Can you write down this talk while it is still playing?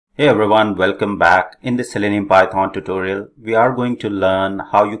Hey everyone, welcome back. In this Selenium Python tutorial, we are going to learn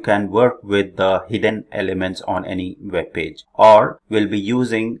how you can work with the hidden elements on any web page, or we'll be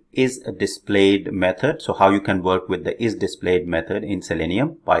using isDisplayed method. So how you can work with the isDisplayed method in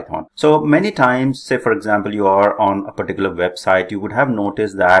Selenium Python. So many times, say for example, you are on a particular website, you would have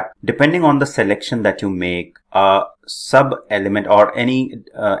noticed that depending on the selection that you make, a sub element or any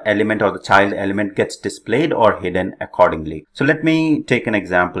element or the child element gets displayed or hidden accordingly. So let me take an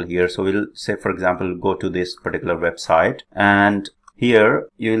example here. So we'll say, for example, go to this particular website, and here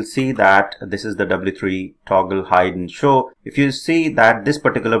you will see that this is the W3 toggle hide and show. If you see that this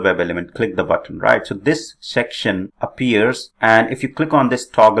particular web element, click the button, right? So this section appears, and if you click on this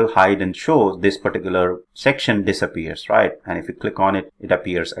toggle hide and show, this particular section disappears, right? And if you click on it, it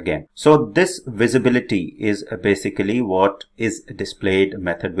appears again. So this visibility is basically what isDisplayed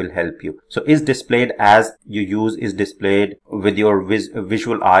method will help you. So isDisplayed, as you use isDisplayed with your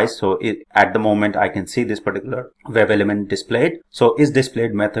visual eyes. So at the moment I can see this particular web element displayed. So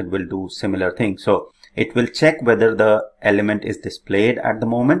isDisplayed method will do similar thing. So it will check whether the element is displayed at the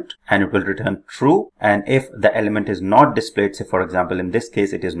moment, and it will return true. And if the element is not displayed, say for example, in this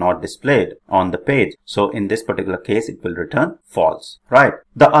case, it is not displayed on the page. So in this particular case, it will return false, right?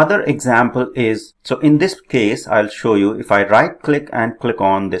 The other example is, so in this case, I'll show you, if I right click and click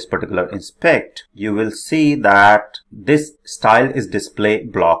on this particular inspect, you will see that this style is display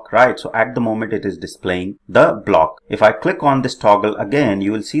block, right? So at the moment it is displaying the block. If I click on this toggle again,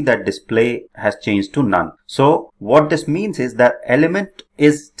 you will see that display has changed to none. So what this means is that element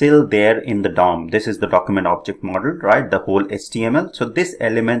is still there in the DOM. This is the document object model, right? The whole HTML. So this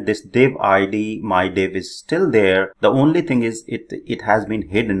element, this div ID, my div is still there. The only thing is it has been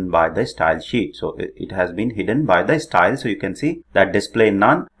hidden by the style sheet. So it has been hidden by the style. So you can see that display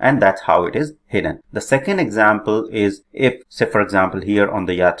none, and that's how it is hidden. The second example is if, say for example, here on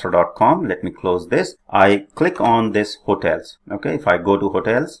the yatra.com, let me close this. I click on this hotels. Okay, if I go to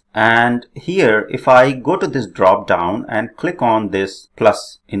hotels, and here if I go to this drop down and click on this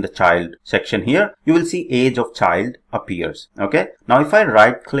plus in the child section here, you will see age of child appears. Okay, now if I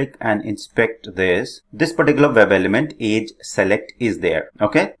right click and inspect this particular web element, age select is there.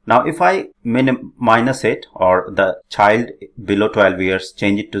 Okay, now if I minus it, or the child below 12 years,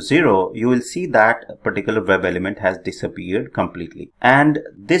 change it to 0, you will see that particular web element has disappeared completely. And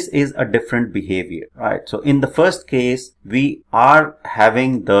this is a different behavior, right? So in the first case, we are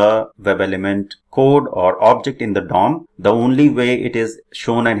having the web element code or object in the DOM. The only way it is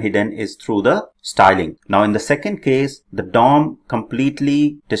shown and hidden is through the styling. Now in the second case, the DOM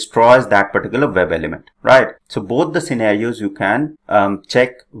completely destroys that particular web element, right? So both the scenarios you can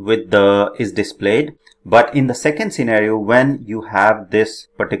check with the isDisplayed. But in the second scenario, when you have this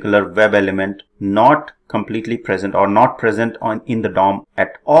particular web element not completely present or not present in the DOM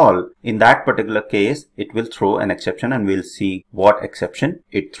at all, in that particular case, it will throw an exception, and we'll see what exception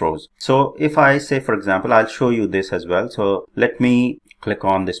it throws. So if I say, for example, I'll show you this as well. So let me click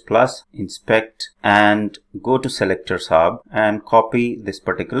on this plus, inspect, and go to selectors hub and copy this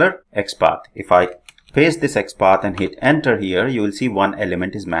particular XPath. If I paste this XPath and hit enter here, you will see one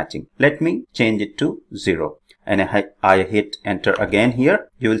element is matching. Let me change it to 0. And I hit enter again here,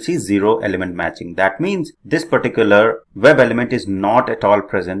 you will see 0 element matching. That means this particular web element is not at all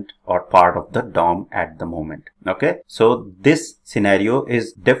present or part of the DOM at the moment. Okay, so this scenario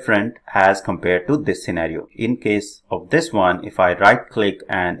is different as compared to this scenario. In case of this one, if I right click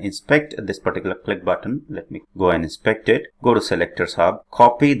and inspect this particular click button, let me go and inspect it, go to selectors hub,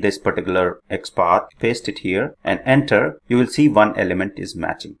 copy this particular XPath, paste it here and enter, you will see one element is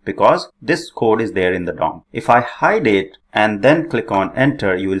matching because this code is there in the DOM. If I hide it and then click on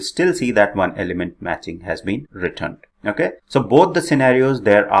enter, you will still see that one element matching has been returned. Okay, so both the scenarios,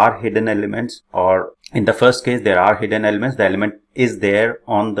 there are hidden elements, or in the first case there are hidden elements. The element is there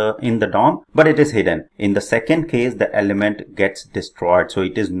in the DOM, but it is hidden. In the second case, the element gets destroyed, so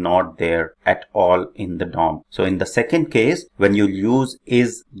it is not there at all in the DOM. So in the second case, when you use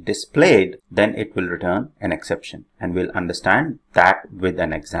isDisplayed, then it will return an exception, and we'll understand that with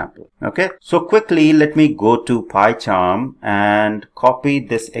an example. Okay, so quickly let me go to PyCharm and copy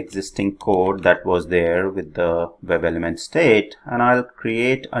this existing code that was there with the web element state, and I'll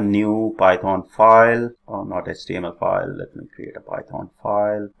create a new Python file, or not HTML file. Let me create a Python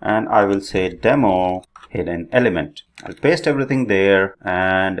file, and I will say demo hidden element. I'll paste everything there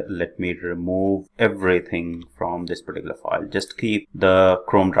and let me remove everything from this particular file. Just keep the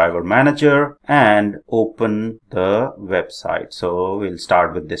Chrome driver manager and open the website. So we'll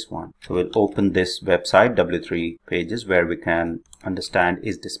start with this one. So we'll open this website W3 pages where we can understand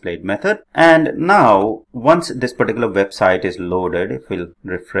is displayed method. And now once this particular website is loaded, if we'll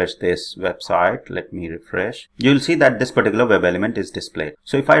refresh this website, let me refresh, you'll see that this particular web element is displayed.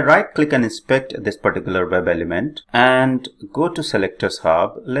 So if I right click and inspect this particular web element and go to selectors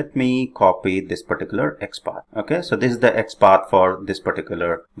hub, let me copy this particular XPath. Okay, so this is the XPath for this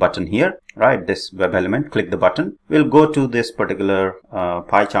particular button here, right? This web element, click the button. We'll go to this particular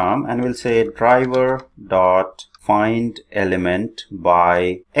PyCharm and we'll say driver dot find element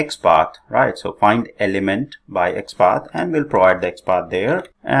by XPath, right? So find element by XPath, and we'll provide the XPath there,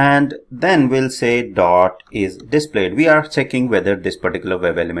 and then we'll say dot is displayed. We are checking whether this particular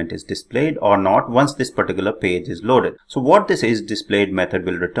web element is displayed or not once this particular page is loaded. So what this is displayed method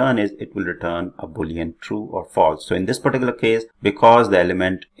will return is it will return a Boolean true or false. So in this particular case, because the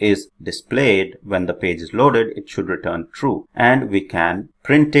element is displayed when the page is loaded, it should return true, and we can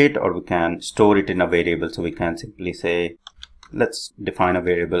print it or we can store it in a variable. So we can simply say, let's define a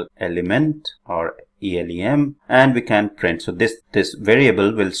variable element or ELEM, and we can print. So this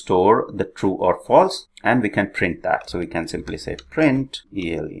variable will store the true or false, and we can print that. So we can simply say print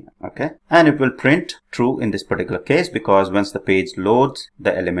ELEM, okay, and it will print true in this particular case because once the page loads,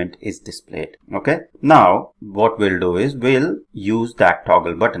 the element is displayed. Okay, now what we'll do is we'll use that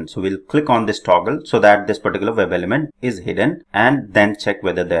toggle button. So we'll click on this toggle so that this particular web element is hidden, and then check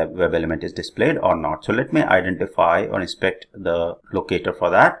whether the web element is displayed or not. So let me identify or inspect the locator for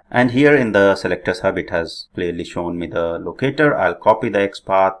that, and here in the selectors hub it has clearly shown me the locator. I'll copy the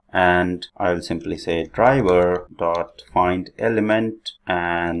XPath and I'll simply say driver dot find element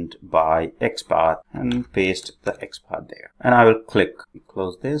and by XPath and paste the XPath there, and I will click,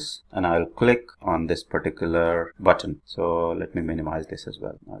 close this, and I will click on this particular button. So let me minimize this as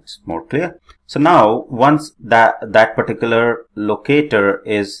well. Now it's more clear. So now once that particular locator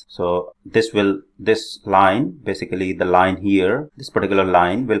is, so this line, basically the line here, this particular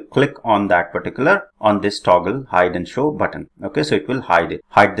line will click on that particular, on this toggle hide and show button. Okay, so it will hide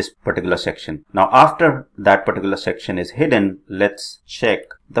this particular section. Now after that particular section is hidden, let's check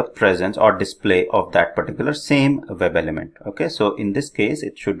the presence or display of that particular same web element. Okay, so in this case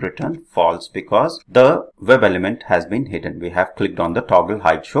it should return false because the web element has been hidden. We have clicked on the toggle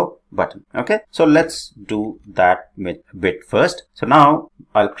hide show button. Okay, so let's do that bit first. So now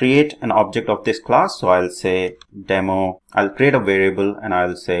I'll create an object of this class. So I'll say demo, I'll create a variable and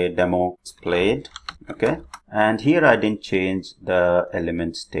I'll say demo displayed. Okay, and here I didn't change the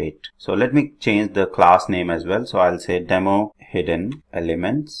element state, so let me change the class name as well. So I'll say demo hidden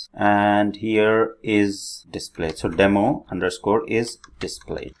elements, and here is displayed. So demo underscore is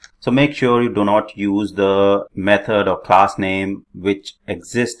displayed. So make sure you do not use the method or class name which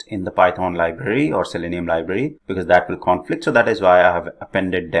exists in the Python library or Selenium library, because that will conflict. So that is why I have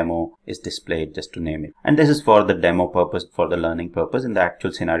appended demo is displayed just to name it. And this is for the demo purpose, for the learning purpose. In the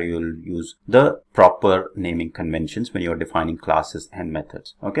actual scenario, you'll use the proper naming conventions when you're defining classes and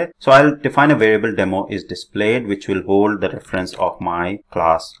methods. Okay, so I'll define a variable demo is displayed, which will hold the reference of my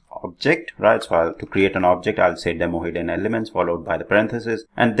class object, right? So to create an object, I'll say demo hidden elements followed by the parenthesis,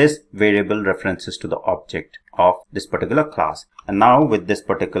 and this variable references to the object of this particular class. And now with this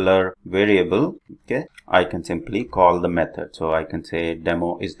particular variable, okay, I can simply call the method. So I can say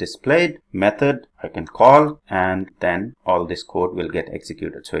demo is displayed method, I can call, and then all this code will get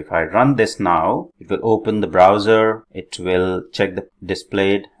executed. So if I run this now, it will open the browser, it will check the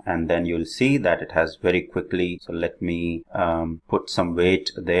displayed, and then you'll see that it has very quickly. So let me put some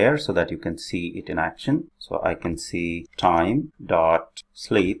weight there so that you can see it in action. So I can see time dot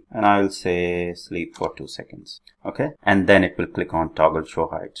sleep, and I will say sleep for 2 seconds. Okay, and then it will click on toggle show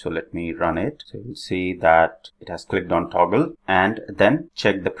hide. So let me run it. So you'll see that it has clicked on toggle and then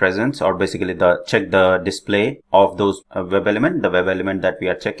check the presence, or basically check the display of those web element, the web element that we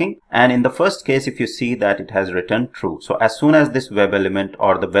are checking. And in the first case, if you see that it has returned true. So as soon as this web element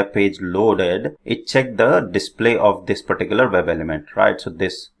or the web page loaded, it checked the display of this particular web element, right? So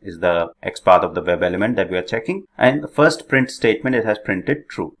this is the XPath of the web element that we are checking, and the first print statement, it has printed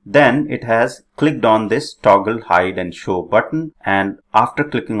true. Then it has clicked on this toggle hide and show button, and after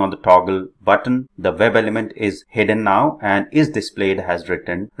clicking on the toggle button, the web element is hidden now and is displayed has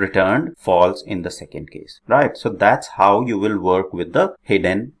returned false in the second case, right? So that's how you will work with the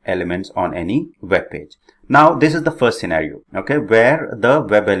hidden elements on any web page. Now this is the first scenario, okay, where the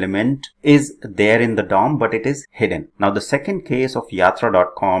web element is there in the DOM but it is hidden. Now the second case of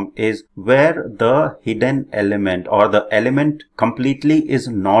yatra.com is where the hidden element or the element completely is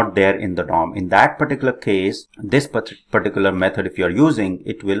not there in the DOM. In that particular case, this particular method, if you are using,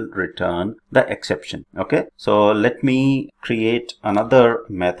 it will return the exception. Okay, so let me create another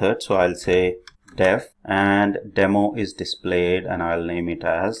method. So I'll say def and demo is displayed, and I'll name it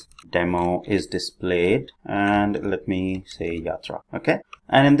as demo is displayed, and let me say yatra. Okay,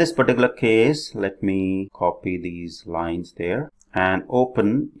 and in this particular case, let me copy these lines there and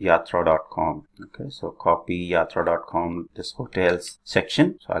open yatra.com. Okay, so copy yatra.com, this hotels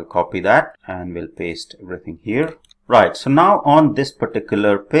section. So I'll copy that and we'll paste everything here. Right, so now on this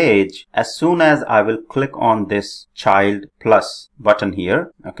particular page, as soon as I will click on this child plus button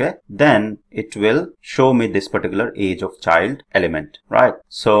here, okay, then it will show me this particular age of child element, right?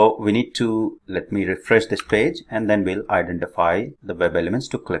 So we need to, let me refresh this page and then we'll identify the web elements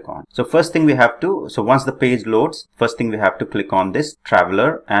to click on. So first thing we have to, so once the page loads, first thing we have to click on this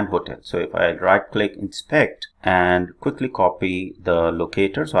traveler and hotel. So if I right click inspect and quickly copy the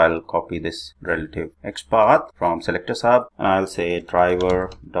locator, so I'll copy this relative XPath from selector sub and I'll say driver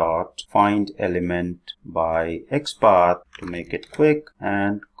dot find element by XPath to make it quick,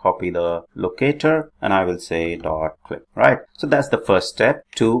 and copy the locator and I will say dot click. Right, so that's the first step,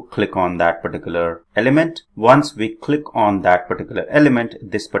 to click on that particular element. Once we click on that particular element,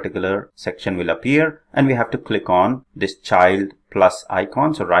 this particular section will appear and we have to click on this child plus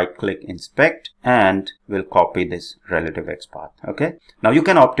icon. So right click inspect and we'll copy this relative XPath. Okay, now you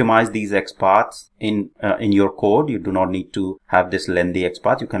can optimize these XPaths in your code. You do not need to have this lengthy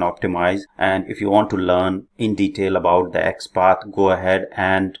XPath. You can optimize, and if you want to learn in detail about the XPath, go ahead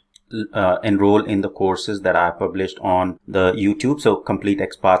and enroll in the courses that I published on the YouTube. So complete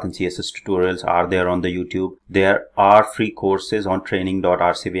XPath and CSS tutorials are there on the YouTube. There are free courses on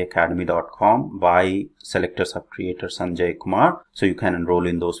training.rcvacademy.com by selector sub creator Sanjay Kumar. So you can enroll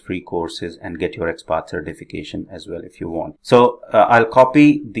in those free courses and get your XPath certification as well if you want. So I'll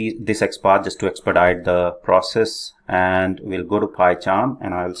copy this XPath just to expedite the process, and we'll go to PyCharm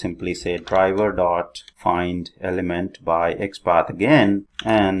and I'll simply say driver dot find element by XPath again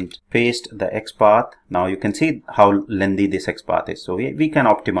and paste the XPath. Now you can see how lengthy this XPath is. So we can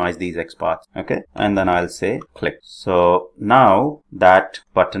optimize these XPaths. Okay, and then I'll say click. So now that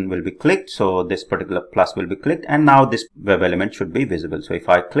button will be clicked. So this particular plus will be clicked, and now this web element should be visible. So if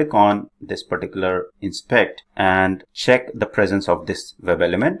I click on this particular inspect and check the presence of this web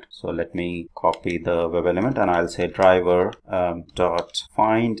element, so let me copy the web element and I'll say driver dot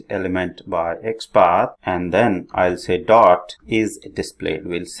find element by XPath, and then I'll say dot is displayed.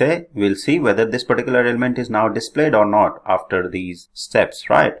 We'll see whether this particular element is now displayed or not after these steps,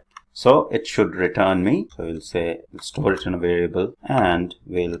 right? So it should return me. So we'll say we'll store it in a variable and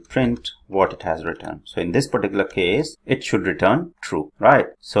we'll print what it has returned. So in this particular case, it should return true, right?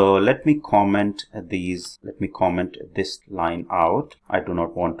 So let me comment these. Let me comment this line out. I do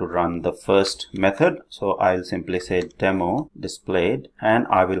not want to run the first method. So I'll simply say demo displayed and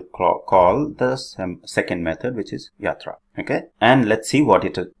I will call the second method, which is yatra. Okay, and let's see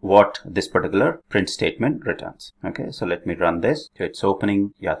what this particular print statement returns. Okay, so let me run this. So it's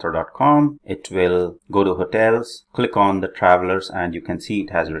opening yatra.com. It will go to hotels, click on the travelers, and you can see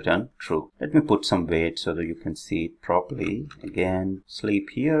it has returned true. Let me put some weight so that you can see it properly. Again, sleep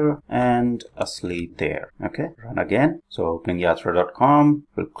here and asleep there. Okay, run again. So opening yatra.com,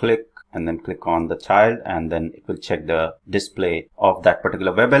 we'll click and then click on the child, and then it will check the display of that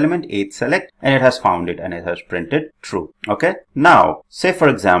particular web element, age select, and it has found it and it has printed true. Okay, now say for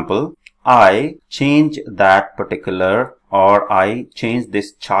example I change that particular, or I change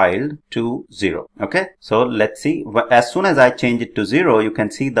this child to 0. Okay, so let's see. As soon as I change it to 0, you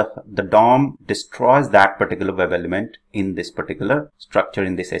can see the DOM destroys that particular web element in this particular structure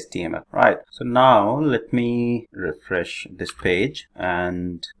in this HTML, right? So now let me refresh this page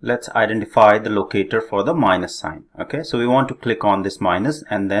and let's identify the locator for the minus sign. Okay, so we want to click on this minus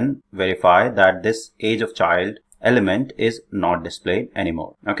and then verify that this age of child element is not displayed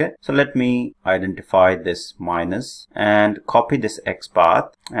anymore. Okay, so let me identify this minus and copy this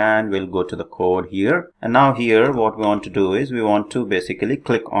XPath, and we'll go to the code here. And now here what we want to do is we want to basically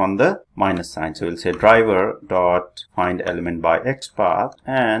click on the minus sign. So we'll say driver dot find element by XPath,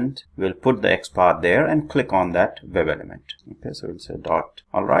 and we'll put the XPath there and click on that web element. Okay, so we'll say dot.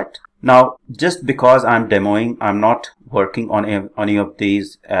 All right. Now, just because I'm demoing, I'm not working on any of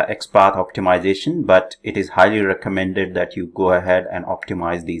these XPath optimization, but it is highly recommended that you go ahead and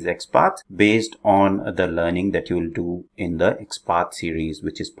optimize these XPaths based on the learning that you will do in the XPath series,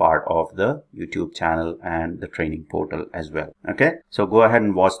 which is part of the YouTube channel and the training portal as well. Okay, so go ahead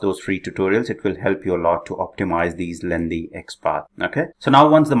and watch those free tutorials. It will help you a lot to optimize these lengthy XPaths. Okay, so now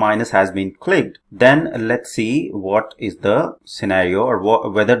once the minus has been clicked, then let's see what is the scenario, or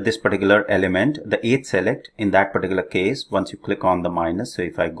whether this particular element, the 8th select, in that particular case, once you click on the minus, so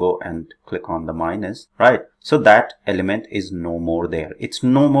if I go and click on the minus, right, so that element is no more there. It's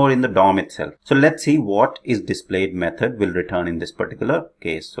no more in the DOM itself. So let's see what is displayed method will return in this particular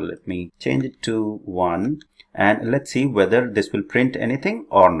case. So let me change it to 1 and let's see whether this will print anything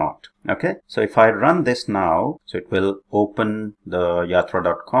or not. Okay, so if I run this now, so it will open the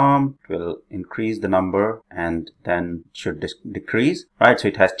yatra.com, it will increase the number and then it should decrease, right? So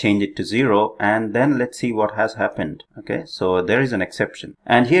it has changed it to 0, and then let's see what has happened. Okay, so there is an exception,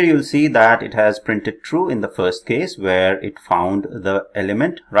 and here you'll see that it has printed true in the first case where it found the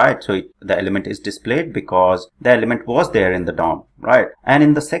element, right? So the element is displayed because the element was there in the DOM, right? And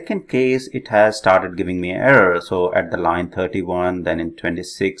in the second case, it has started giving me an error. So at the line 31, then in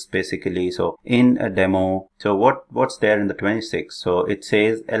 26, basically. So in a demo, so what's there in the 26? So it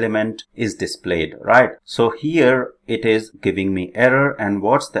says element is displayed, right? So here it is giving me error, and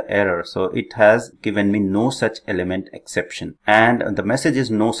what's the error? So it has given me no such element exception, and the message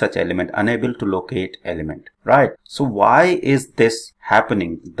is no such element, unable to locate element, right? So why is this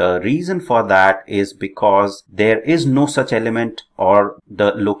happening? The reason for that is because there is no such element, or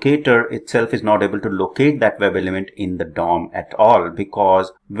the locator itself is not able to locate that web element in the DOM at all,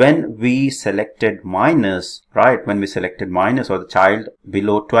 because when we selected minus, right, when we selected minus, or the child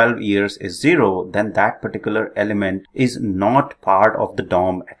below 12 years is 0, then that particular element is not part of the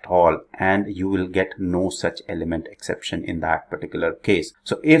DOM at all, and you will get no such element exception in that particular case.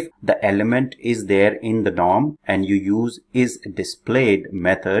 So if the element is there in the DOM and you use is displayed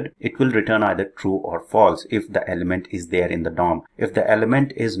method, it will return either true or false if the element is there in the DOM. If the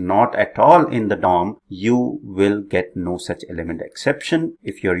element is not at all in the DOM, you will get no such element exception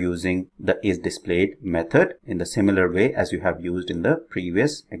if you're using the is displayed method in the similar way as you have used in the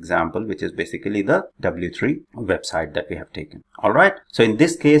previous example, which is basically the W3 website that we have taken. All right, so in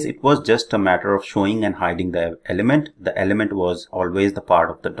this case it was just a matter of showing and hiding the element. The element was always the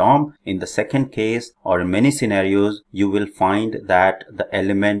part of the DOM. In the second case, or in many scenarios, you will find that the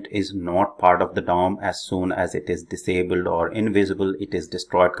element is not part of the DOM. As soon as it is disabled or invisible, it is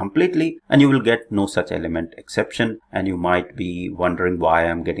destroyed completely, and you will get no such element exception. And you might be wondering why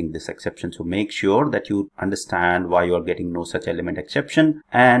I'm getting this exception. So make sure that you understand why you are getting no such element exception,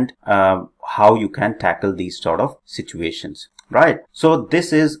 and how you can tackle these sort of situations, right? So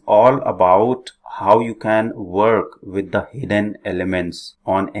this is all about how you can work with the hidden elements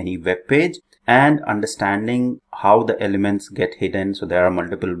on any web page, and understanding how the elements get hidden. So there are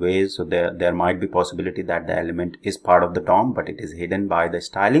multiple ways. So there might be possibility that the element is part of the DOM, but it is hidden by the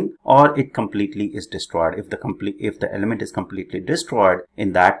styling, or it completely is destroyed. If the element is completely destroyed,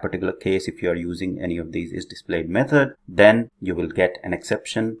 in that particular case, if you are using any of these is displayed method, then you will get an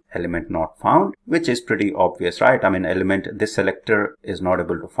exception, element not found, which is pretty obvious, right? I mean, element, this selector is not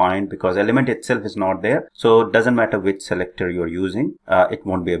able to find because element itself is not there. So it doesn't matter which selector you're using, it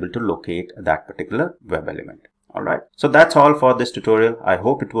won't be able to locate that particular web element. All right, so that's all for this tutorial. I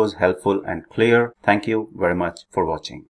hope it was helpful and clear. Thank you very much for watching.